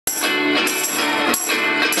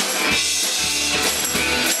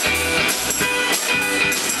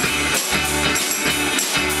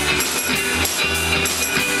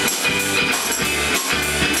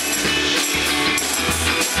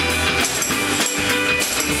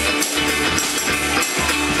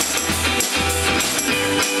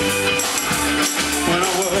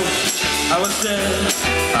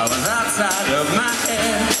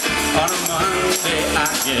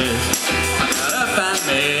guess. I got up and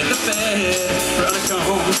made the bed, brought a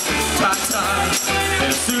comb, tie, and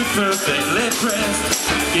a suit perfectly pressed.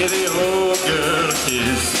 Give the old girl a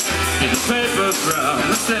kiss, get the paper from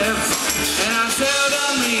the steps, and I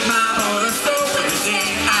seldom meet my horoscope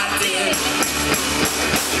everything I did.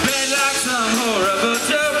 Read like some horrible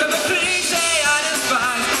joke of a cliche I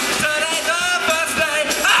despise. Today's the first day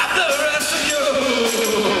of the rest of you.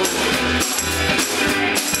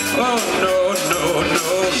 Oh no, no, no,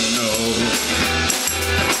 no.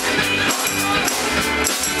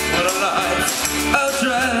 What a life of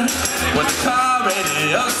dread when the car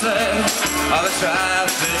radio said all the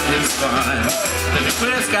traffic is fine. There's the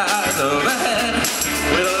clear skies overhead,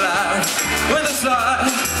 with a light, with a sigh,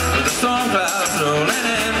 with the storm clouds rolling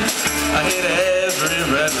in. I hit every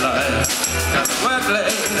red light, got to work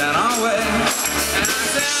late and on way, and I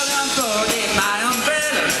seldom forget my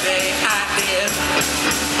umbrella the day I did.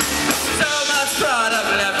 So much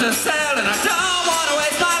product left to sell, and I don't want to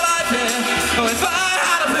waste my life here. Oh, if I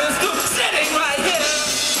had a pistol sitting right here,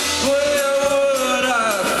 where would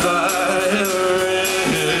I fire it?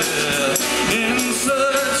 In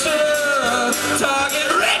such a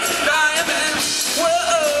target-rich environment. Whoa,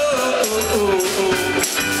 oh, oh, oh,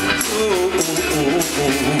 oh, oh,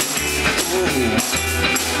 oh, oh.